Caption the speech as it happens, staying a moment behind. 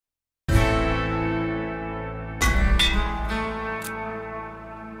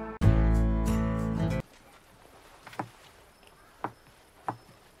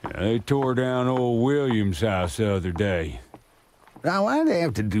They tore down old William's house the other day. Now, why'd they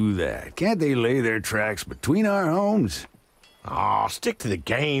have to do that? Can't they lay their tracks between our homes? Aw, stick to the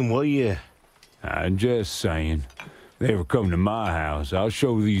game, will you? I'm just saying. If they ever come to my house, I'll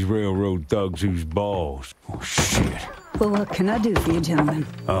show these railroad thugs who's boss. Oh, shit. Well, what can I do for you, gentlemen?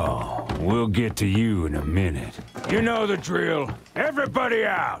 Oh, we'll get to you in a minute. You know the drill. Everybody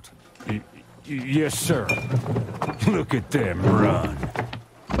out! Yes, sir. Look at them run.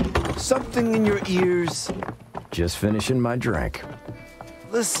 Something in your ears? Just finishing my drink.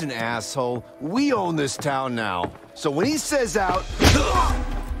 Listen, asshole, we own this town now. So when he says out...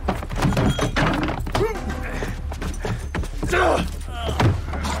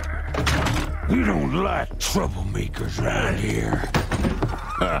 We don't like troublemakers around here.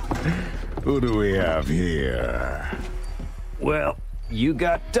 Who do we have here? Well, you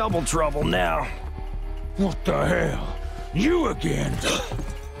got double trouble now. What the hell? You again?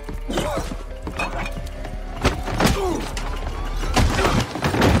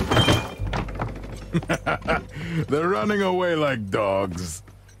 They're running away like dogs.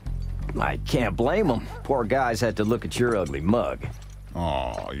 I can't blame them. Poor guys had to look at your ugly mug.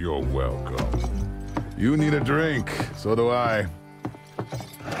 Oh, you're welcome. You need a drink, so do I.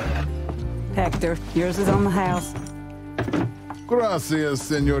 Hector, yours is on the house. Gracias,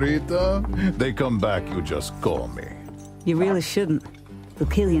 señorita. They come back, you just call me. You really shouldn't. They'll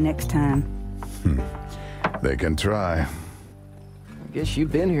kill you next time. They can try. I guess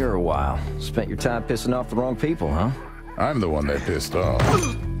you've been here a while. Spent your time pissing off the wrong people, huh? I'm the one they pissed off.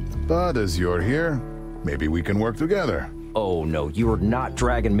 But as you're here, maybe we can work together. Oh, no, you are not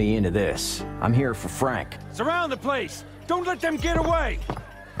dragging me into this. I'm here for Frank. Surround the place! Don't let them get away!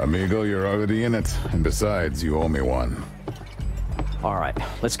 Amigo, you're already in it. And besides, you owe me one. All right,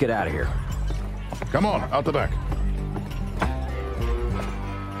 let's get out of here. Come on, out the back.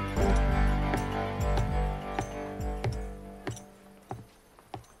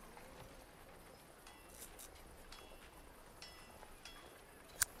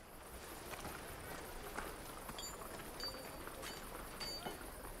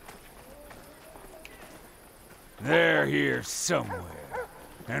 They're here somewhere.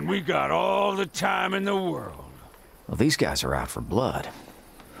 And we got all the time in the world. Well, these guys are out for blood.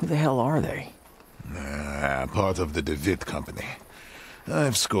 Who the hell are they? Part of the DeWitt Company.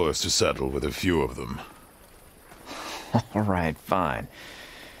 I've scores to settle with a few of them. All right, fine.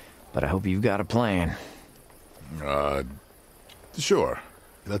 But I hope you've got a plan. Sure.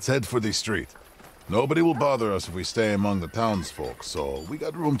 Let's head for the street. Nobody will bother us if we stay among the townsfolk, so we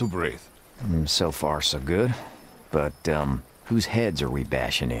got room to breathe. So far, so good. But, whose heads are we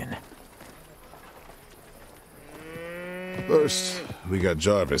bashing in? First, we got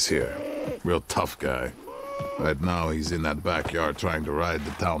Jarvis here. Real tough guy. Right now, he's in that backyard trying to ride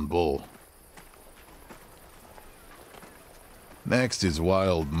the town bull. Next is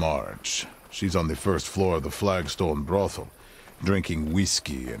Wild Marge. She's on the first floor of the Flagstone brothel, drinking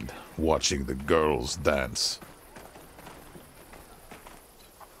whiskey and watching the girls dance.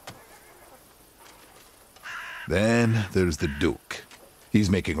 Then there's the Duke. He's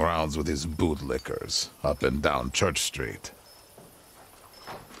making rounds with his bootlickers up and down Church Street.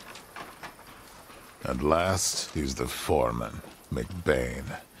 And last, he's the foreman, McBain.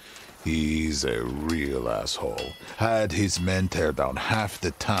 He's a real asshole. Had his men tear down half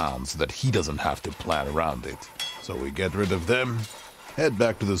the town so that he doesn't have to plan around it. So we get rid of them, head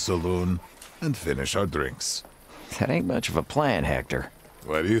back to the saloon, and finish our drinks. That ain't much of a plan, Hector.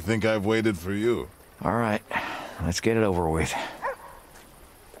 Why do you think I've waited for you? All right, let's get it over with.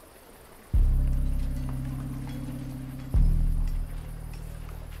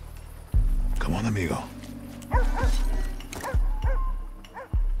 Come on, amigo.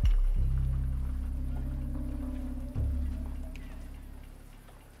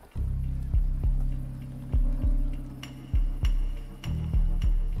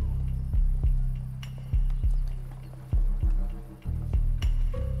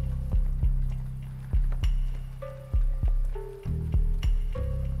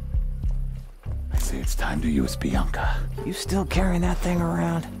 I say it's time to use Bianca. You still carrying that thing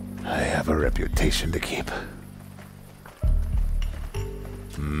around? I have a reputation to keep.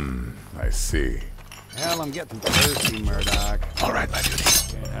 I see. Hell, I'm getting thirsty, Murdoch. All right, my beauty.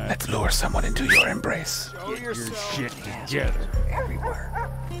 Let's lure someone into your embrace. Get your shit together. Everywhere.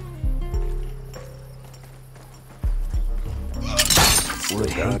 Would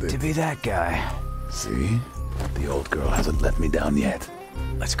hate to be that guy. See? The old girl hasn't let me down yet.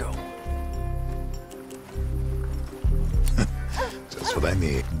 Let's go. Just what I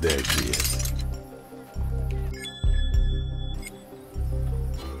need. There she is.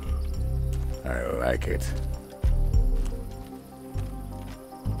 like it.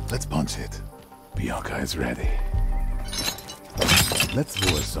 Let's punch it. Bianca is ready. Let's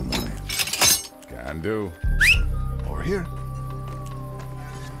lure someone in. Can do. Over here.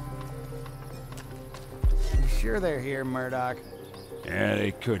 You sure they're here, Murdoch? Yeah,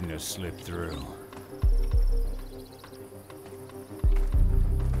 they couldn't have slipped through.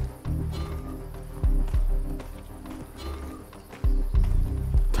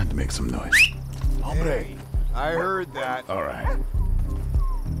 Time to make some noise. Hombre. I heard that. All right.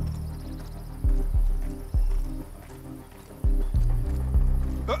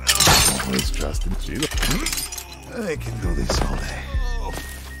 Always trusted you. I can do this all day.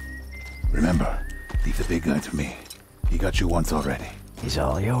 Remember, leave the big guy to me. He got you once already. He's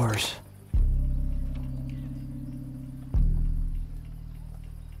all yours.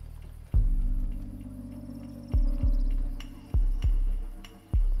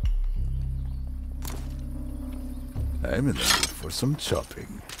 I'm in the mood for some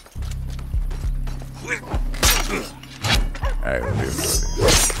chopping. I will be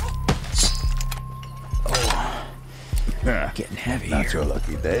ready. Getting heavy Not here. your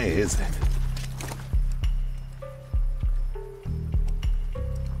lucky day, is it?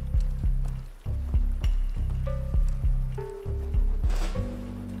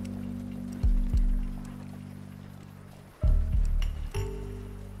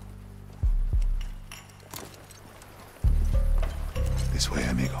 This way,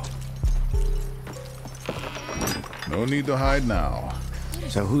 amigo. No need to hide now.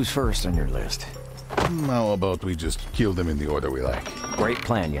 So who's first on your list? How about we just kill them in the order we like? Great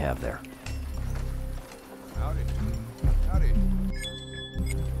plan you have there. Howdy. Howdy.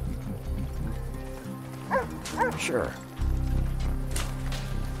 Sure.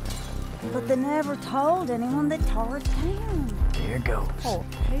 But they never told anyone they tore it down. Here goes. Poor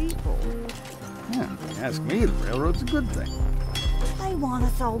people. Yeah, ask me, the railroad's a good thing. They want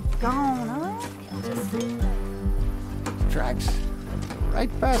us all gone, huh? Just see that. Tracks right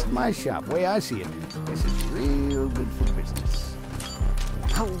past my shop, way I see it. This is real good for business.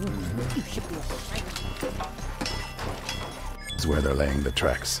 Oh, you should be afraid. This is where they're laying the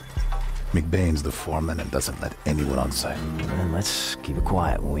tracks. McBain's the foreman and doesn't let anyone on site. And let's keep it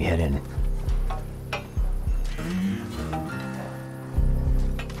quiet when we head in.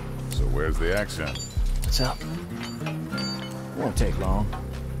 So where's the action? What's up? Won't take long.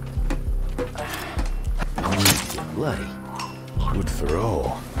 Get bloody. Good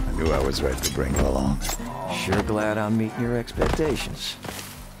throw. I knew I was right to bring you along. Sure glad I'm meeting your expectations.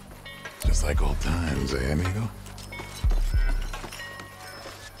 Just like old times, eh, amigo?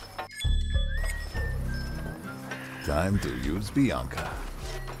 Time to use Bianca.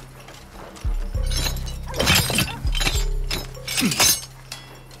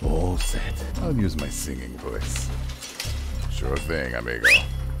 All set. I'll use my singing voice. Sure thing, amigo.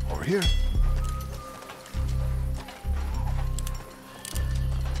 Over here.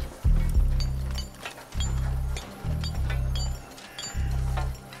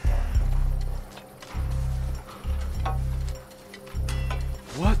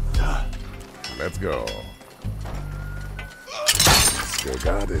 What the? Let's go. Still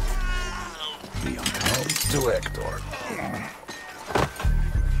got it. Bianca to Hector.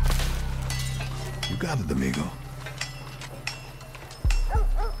 You got it, amigo.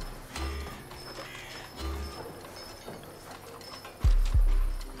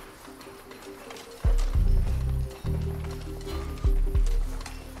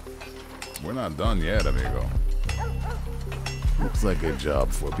 We're not done yet, amigo. Looks like a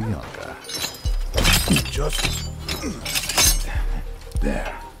job for Bianca. Just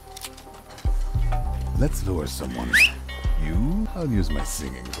there. Let's lure someone. You? I'll use my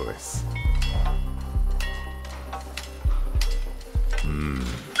singing voice.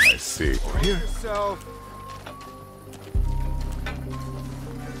 I see. Over here. Yourself.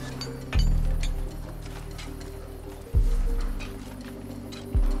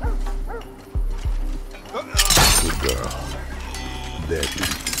 Good girl. There.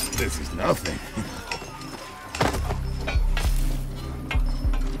 This is nothing.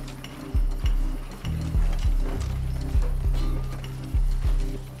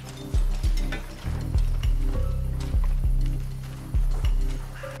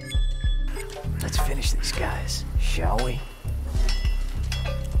 Let's finish these guys, shall we?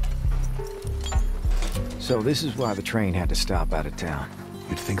 So this is why the train had to stop out of town.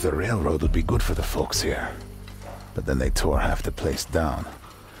 You'd think the railroad would be good for the folks here. But then they tore half the place down.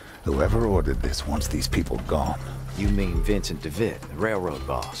 Whoever ordered this wants these people gone. You mean Vincent DeVitt, the railroad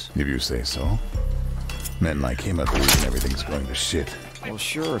boss? If you say so. Men like him are the reason everything's going to shit. Well,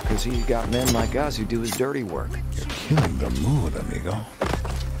 sure, because he's got men like us who do his dirty work. You're killing the mood, amigo.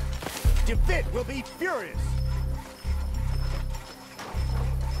 DeVitt will be furious.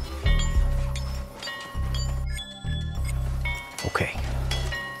 Okay.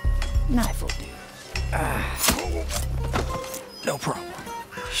 Knife will do. No problem.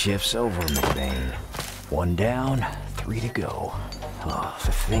 Shift's over, McBain. 1 down, 3 to go. Oh,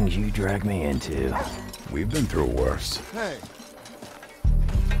 the things you drag me into. We've been through worse. Hey.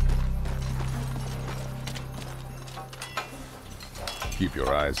 Keep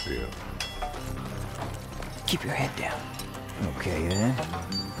your eyes peeled. Keep your head down. Okay, then.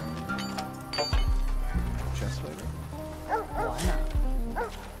 Chest later?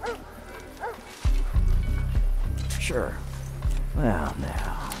 Sure. Well,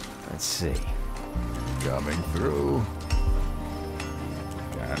 now, let's see. Coming through.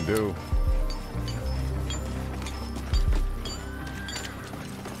 Can do.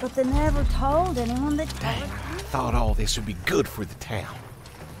 But they never told anyone that... Dang, I thought all this would be good for the town.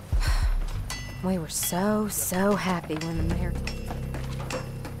 We were so happy when the mayor...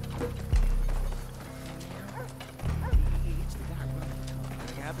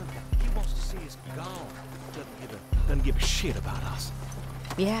 He wants to see us gone. Doesn't give a shit about us.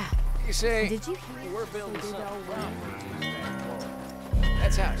 Yeah. You see, Did you hear? we're building something.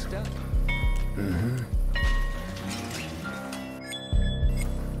 That's how it's done.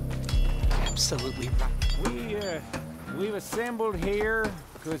 Absolutely right. We've assembled here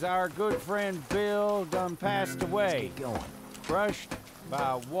because our good friend Bill done passed away. Crushed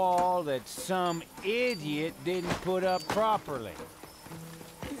by a wall that some idiot didn't put up properly.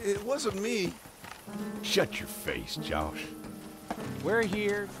 It wasn't me. Shut your face, Josh. We're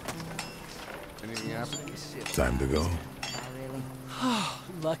here. Anything happen? Time to go.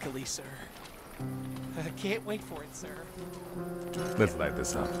 Luckily, sir. I can't wait for it, sir. Let's light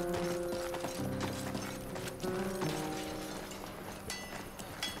this up.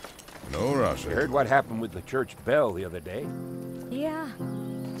 No rush. You heard what happened with the church bell the other day? Yeah.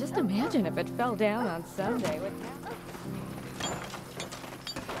 Just imagine if it fell down on Sunday.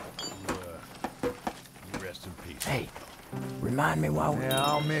 Rest in peace. Hey, remind me while we... Yeah,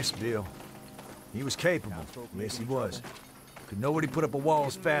 I'll miss Bill. He was capable. Yes, he was. Could nobody put up a wall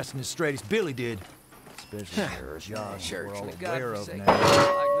as fast and as straight as Billy did. Especially Josh, we're all aware of now.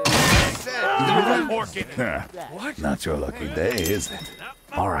 What? Not your lucky day, is it?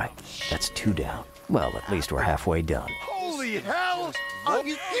 All right, that's 2 down. Well, at least we're halfway done. Holy hell! Oh,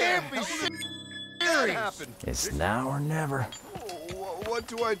 you can't be serious! It's now or never. What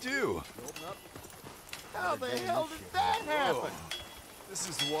do I do? How the hell did that happen? This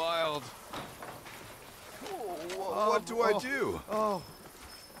is wild. What do I do? Oh,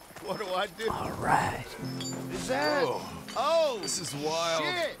 what do I do? All right. Is that? Oh, this is wild.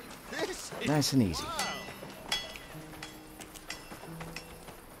 Shit. This is Nice and easy.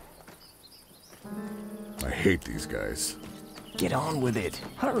 I hate these guys. Get on with it.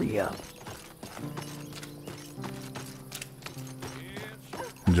 Hurry up.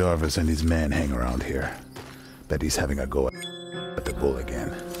 Jarvis and his men hang around here. Bet he's having a go at the bull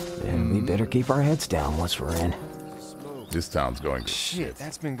again. Then we better keep our heads down once we're in. This town's going to Shit,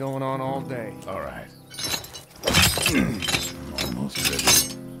 that's been going on all day. All right. Almost ready.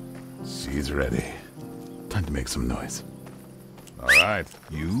 She's ready. Time to make some noise. All right.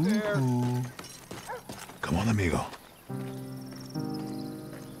 You. Come on, amigo.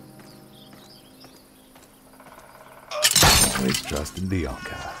 Always trust in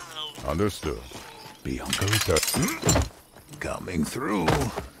Bianca. Understood. Bianca return. Coming through.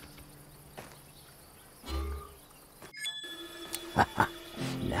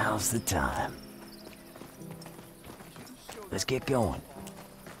 Now's the time. Let's get going.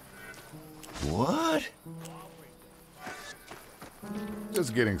 What?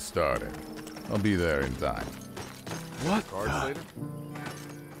 Just getting started. I'll be there in time. What? Cards later?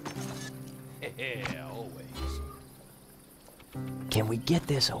 Yeah, always. Can we get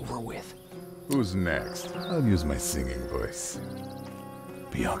this over with? Who's next? I'll use my singing voice.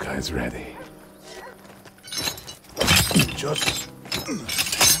 Bianca is ready. Just...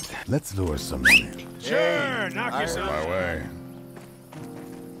 Let's lure someone in. Sure, knock On yourself. my way.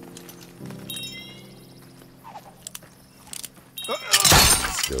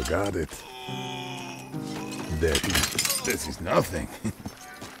 Still got it. This is nothing.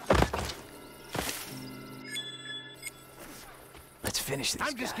 Let's finish this.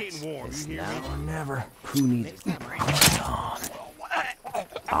 I'm just getting warm. It's You hear now me? or never. Who needs it? Bring it on.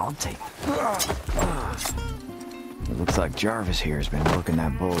 I'll take it. It looks like Jarvis here has been working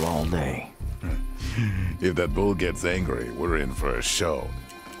that bull all day. If that bull gets angry, we're in for a show.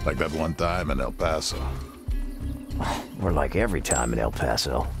 Like that one time in El Paso. We're like every time in El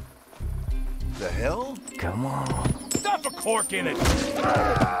Paso. The hell? Come on. Stuff a cork in it!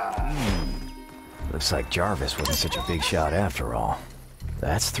 Looks like Jarvis wasn't such a big shot after all.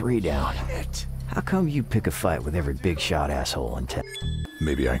 That's 3 down. How come you pick a fight with every big shot asshole in town?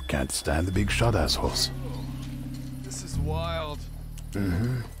 Maybe I can't stand the big shot assholes. This is wild.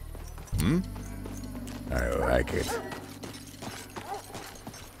 Hmm? I like it.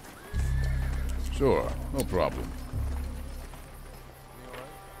 Sure, no problem.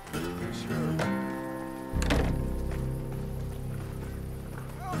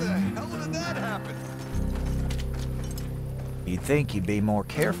 How the hell did that happen? You'd think you'd be more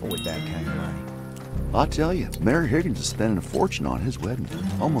careful with that kind of money. I'll tell you, Mary Higgins is spending a fortune on his wedding.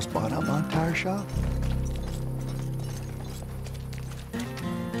 Almost bought out my entire shop.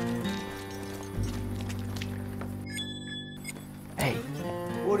 Hey,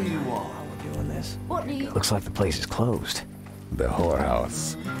 What do you want? while we're doing this, What do you... looks like the place is closed. The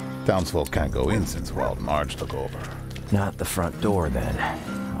whorehouse. Townsfolk can't go in since Wild Marge took over. Not the front door, then.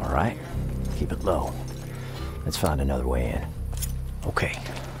 All right? Keep it low. Let's find another way in. Okay.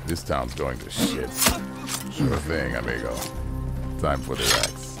 This town's going to shit. Sure thing, amigo. Time for the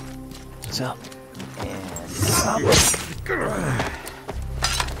racks. What's up?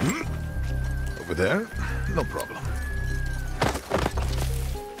 Over there? No problem.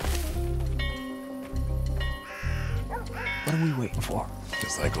 What are we waiting for?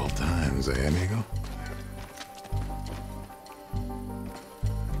 Just like old times, eh, amigo?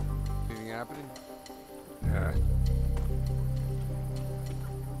 Anything happening?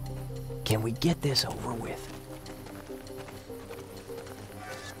 Can we get this over with?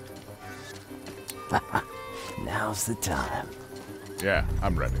 Now's the time. Yeah,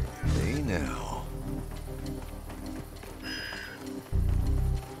 I'm ready. Hey now.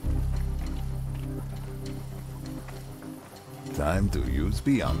 Time to use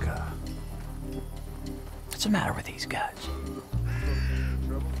Bianca. What's the matter with these guys?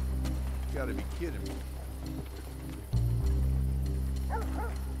 Trouble? You gotta be kidding me.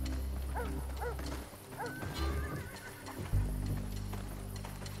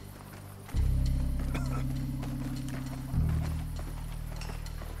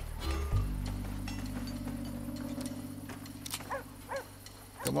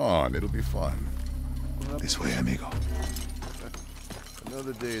 Come on, it'll be fun. This way, amigo.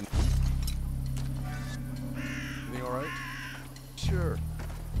 Another day. Anything all right? Sure.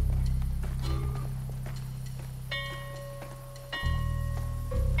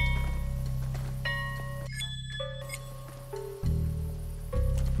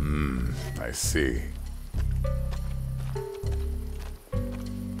 I see.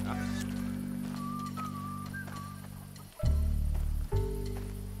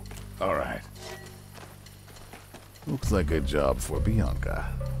 All right. Looks like a job for Bianca.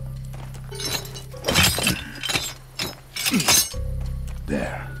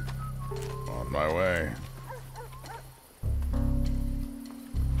 There. On my way.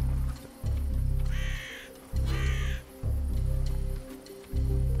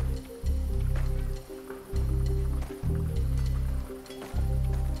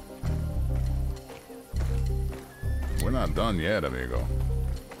 We're not done yet, amigo.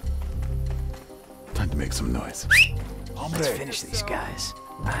 Time to make some noise. Let's finish these guys.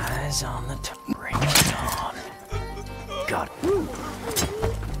 Eyes on the bring it on. Got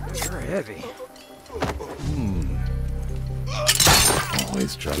it. You're heavy.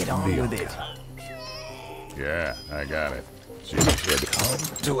 Always try Get to on be with it. Yeah, I got it. She should come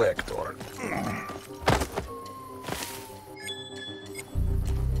to Hector.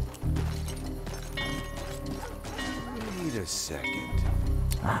 Wait a second.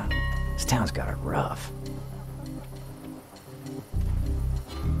 Ah, this town's got it rough.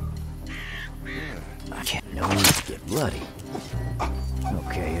 I can't know to get bloody.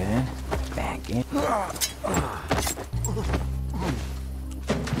 Okay then, back in.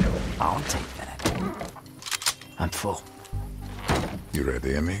 I'll take that. I'm full. You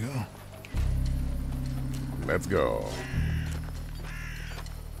ready, amigo? Let's go.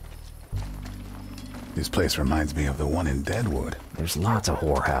 This place reminds me of the one in Deadwood. There's lots of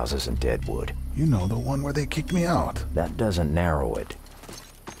whorehouses in Deadwood. You know, the one where they kicked me out. That doesn't narrow it.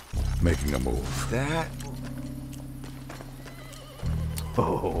 Making a move. That.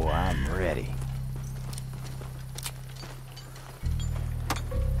 Oh, I'm ready.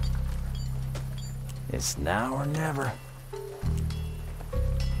 It's now or never.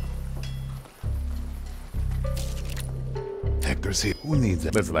 Hector's here. Who needs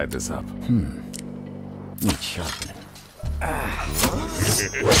it? Let's light this up. Needs sharpening.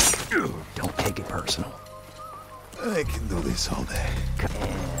 Don't take it personal. I can do this all day.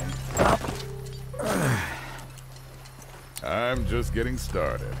 And up. I'm just getting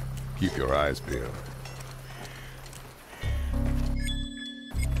started. Keep your eyes peeled.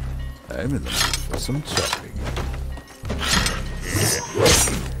 I'm in the mood for some chopping.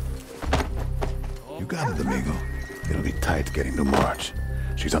 You got it, amigo. It'll be tight getting to March.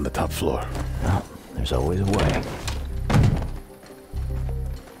 She's on the top floor. Well, there's always a way.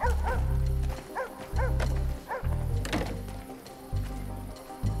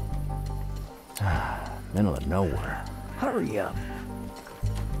 Middle of nowhere. Hurry up.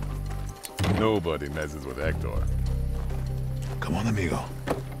 Nobody messes with Hector. Come on, amigo.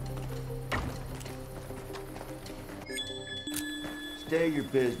 Stay your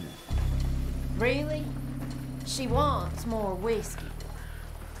business. Really? She wants more whiskey.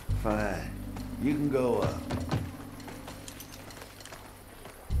 Fine. You can go up.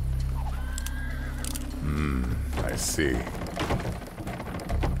 I see.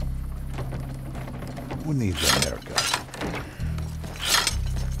 Who needs a haircut?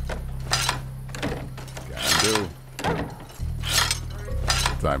 Can do.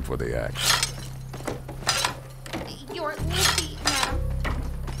 Time for the act. Your whiskey, madam.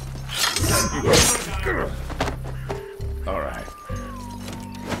 All right.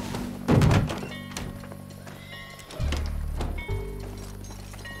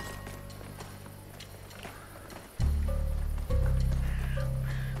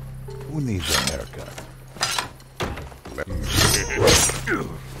 Who needs a haircut?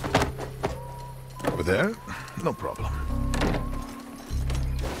 Over there? No problem.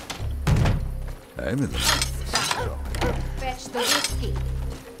 I'm in the Fetch the whiskey.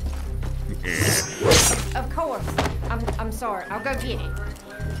 Of course. I'm sorry. I'll go get it.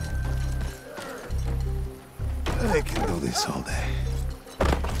 I can do this all day.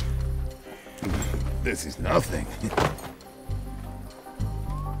 This is nothing.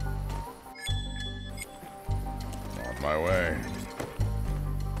 On my way.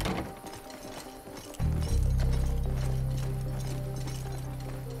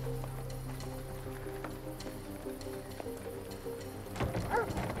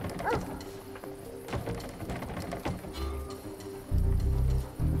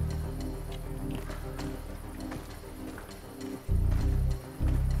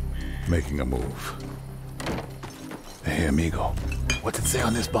 Making a move. Hey, amigo. What's it say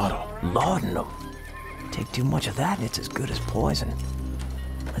on this bottle? Laudanum. Take too much of that and it's as good as poison.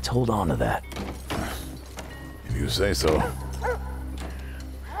 Let's hold on to that. If you say so.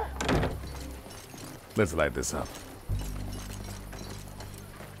 Let's light this up.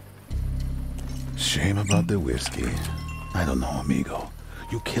 Shame about the whiskey. I don't know, amigo.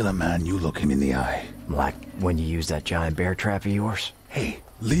 You kill a man, you look him in the eye. Like when you use that giant bear trap of yours? Hey,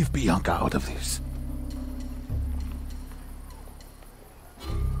 leave Bianca out of this.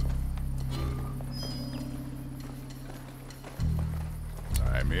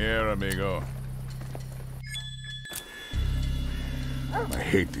 I'm here, amigo. I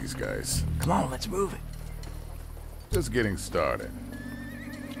hate these guys. Come on, let's move it. Just getting started.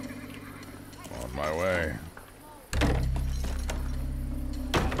 On my way.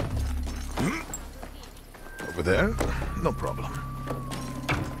 Over there? No problem.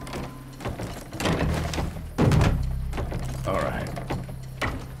 All right.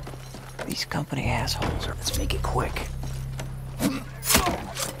 These company assholes are... Let's make it quick.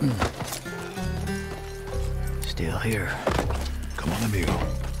 Still here. Come on, amigo.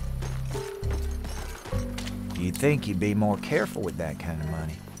 You'd think you'd be more careful with that kind of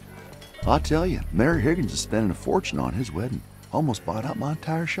money. I'll tell you, Mary Higgins is spending a fortune on his wedding. Almost bought out my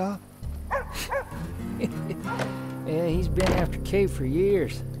entire shop. Yeah, he's been after Kay for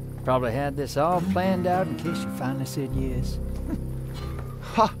years. Probably had this all planned out in case you finally said yes.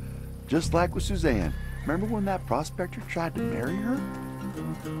 Ha! Just like with Suzanne. Remember when that prospector tried to marry her?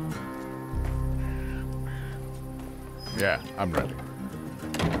 Yeah, I'm ready.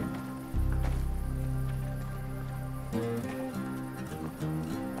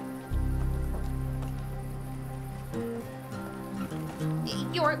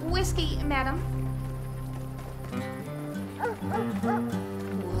 Your whiskey, madam.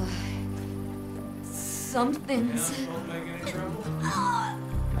 Something's...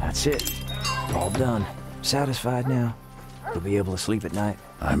 That's it. All done. Satisfied now? You'll be able to sleep at night?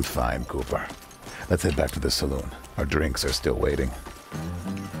 I'm fine, Cooper. Let's head back to the saloon. Our drinks are still waiting.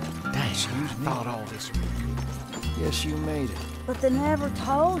 Dang, you thought all this would be good. Yes, you made it. But they never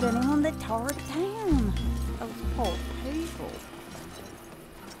told anyone they tore it down. Those poor people.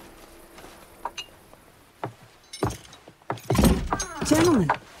 Gentlemen,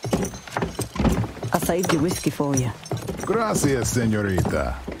 I saved your whiskey for you. Gracias,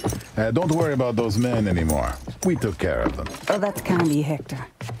 senorita. Don't worry about those men anymore. We took care of them. Oh, that's kind of you, Hector.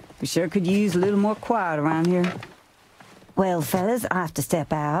 We sure could use a little more quiet around here. Well, fellas, I have to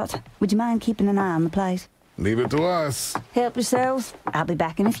step out. Would you mind keeping an eye on the place? Leave it to us. Help yourselves. I'll be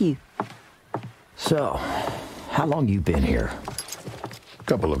back in a few. So, how long you been here?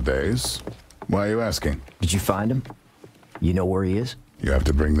 Couple of days. Why are you asking? Did you find him? You know where he is? You have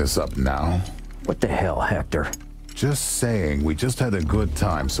to bring this up now? What the hell, Hector? Just saying, we just had a good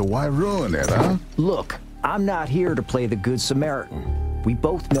time, so why ruin it, huh? Look, I'm not here to play the Good Samaritan. We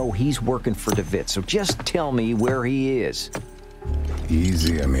both know he's working for DeWitt, so just tell me where he is.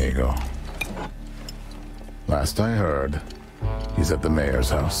 Easy, amigo. Last I heard, he's at the mayor's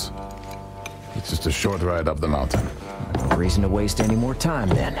house. It's just a short ride up the mountain. No reason to waste any more time,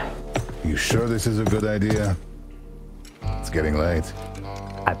 then. You sure this is a good idea? It's getting late.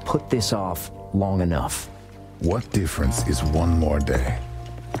 I put this off long enough. What difference is one more day?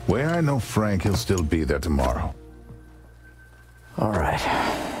 Where I know Frank, he'll still be there tomorrow. All right.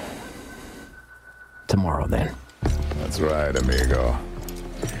 Tomorrow, then. That's right, amigo.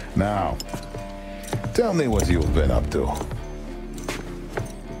 Now, tell me what you've been up to.